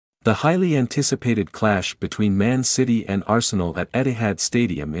The highly anticipated clash between Man City and Arsenal at Etihad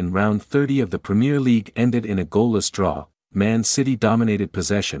Stadium in round 30 of the Premier League ended in a goalless draw. Man City dominated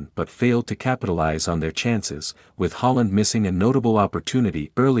possession but failed to capitalize on their chances, with Haaland missing a notable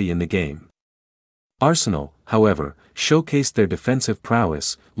opportunity early in the game. Arsenal, however, showcased their defensive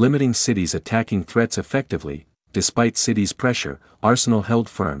prowess, limiting City's attacking threats effectively. Despite City's pressure, Arsenal held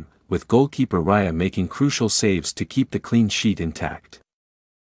firm, with goalkeeper Raya making crucial saves to keep the clean sheet intact.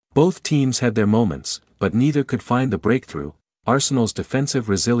 Both teams had their moments, but neither could find the breakthrough. Arsenal's defensive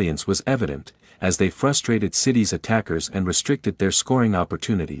resilience was evident, as they frustrated City's attackers and restricted their scoring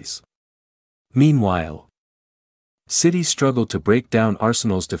opportunities. Meanwhile, City struggled to break down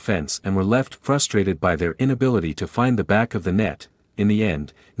Arsenal's defense and were left frustrated by their inability to find the back of the net. In the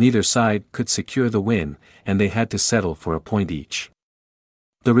end, neither side could secure the win, and they had to settle for a point each.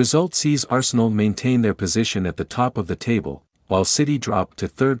 The result sees Arsenal maintain their position at the top of the table, while City dropped to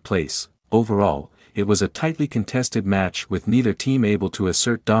third place. Overall, it was a tightly contested match with neither team able to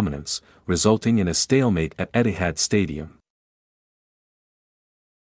assert dominance, resulting in a stalemate at Etihad Stadium.